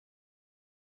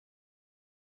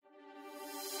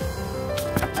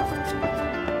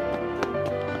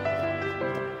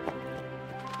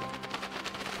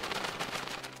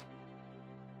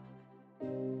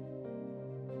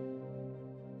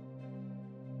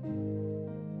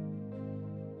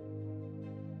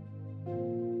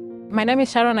My name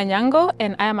is Sharon Anyango,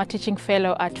 and I am a teaching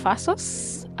fellow at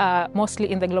FASoS,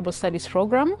 mostly in the Global Studies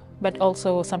program, but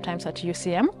also sometimes at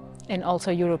UCM and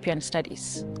also European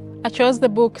Studies. I chose the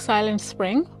book Silent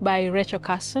Spring by Rachel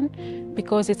Carson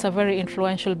because it's a very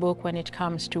influential book when it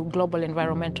comes to global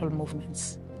environmental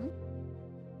movements.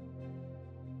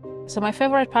 So my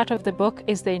favorite part of the book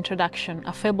is the introduction,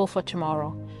 A Fable for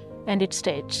Tomorrow, and it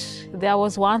states, "There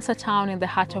was once a town in the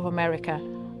heart of America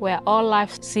where all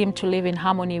life seemed to live in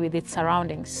harmony with its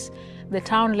surroundings. The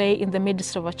town lay in the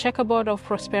midst of a checkerboard of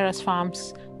prosperous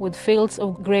farms with fields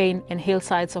of grain and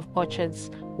hillsides of orchards,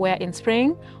 where in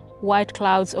spring, white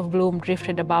clouds of bloom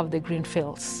drifted above the green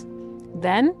fields.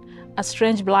 Then, a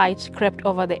strange blight crept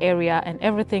over the area and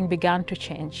everything began to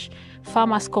change.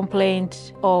 Farmers complained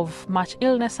of much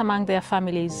illness among their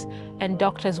families, and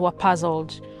doctors were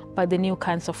puzzled by the new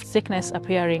kinds of sickness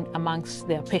appearing amongst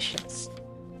their patients.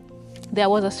 There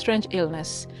was a strange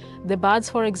illness. The birds,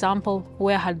 for example,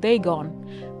 where had they gone?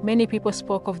 Many people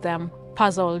spoke of them,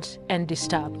 puzzled and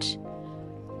disturbed.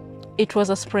 It was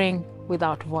a spring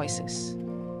without voices."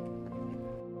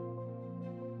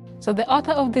 So the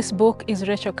author of this book is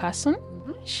Rachel Carson.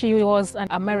 She was an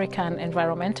American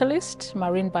environmentalist,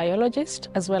 marine biologist,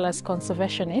 as well as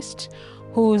conservationist,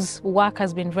 whose work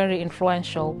has been very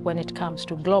influential when it comes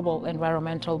to global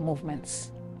environmental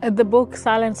movements. The book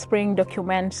Silent Spring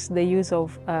documents the use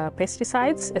of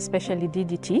pesticides, especially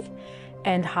DDT,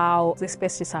 and how these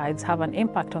pesticides have an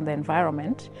impact on the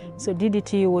environment. So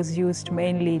DDT was used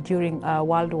mainly during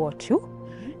World War II,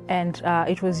 and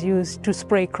it was used to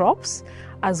spray crops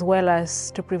as well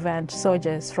as to prevent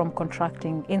soldiers from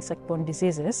contracting insect-borne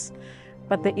diseases.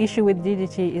 But the issue with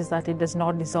DDT is that it does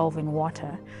not dissolve in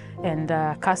water. And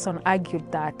Carson argued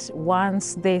that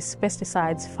once these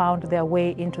pesticides found their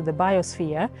way into the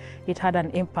biosphere, it had an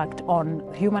impact on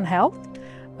human health,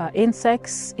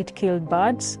 insects, it killed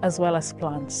birds as well as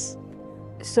plants.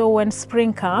 So when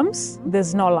spring comes,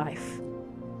 there's no life.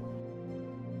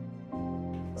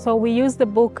 So we use the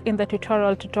book in the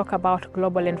tutorial to talk about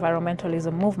global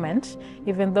environmentalism movement,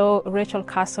 even though Rachel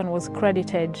Carson was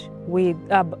credited with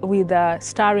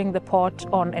starring the pot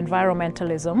on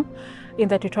environmentalism. In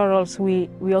the tutorials,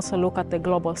 we also look at the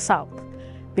global south,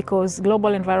 because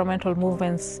global environmental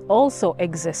movements also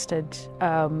existed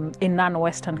in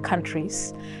non-Western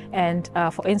countries. And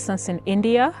for instance, in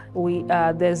India,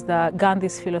 there's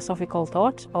Gandhi's philosophical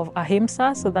thought of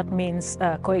ahimsa, so that means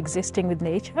coexisting with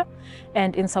nature.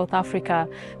 And in South Africa,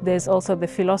 there's also the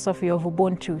philosophy of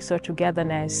Ubuntu, so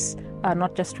togetherness,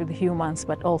 not just with humans,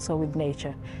 but also with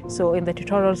nature. So in the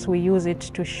tutorials, we use it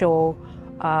to show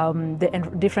the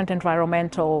different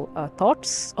environmental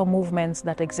thoughts or movements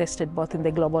that existed both in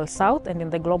the global south and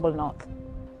in the global north.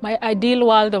 My ideal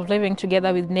world of living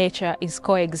together with nature is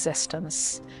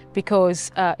coexistence,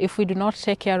 because if we do not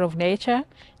take care of nature,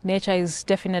 nature is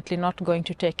definitely not going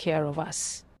to take care of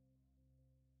us.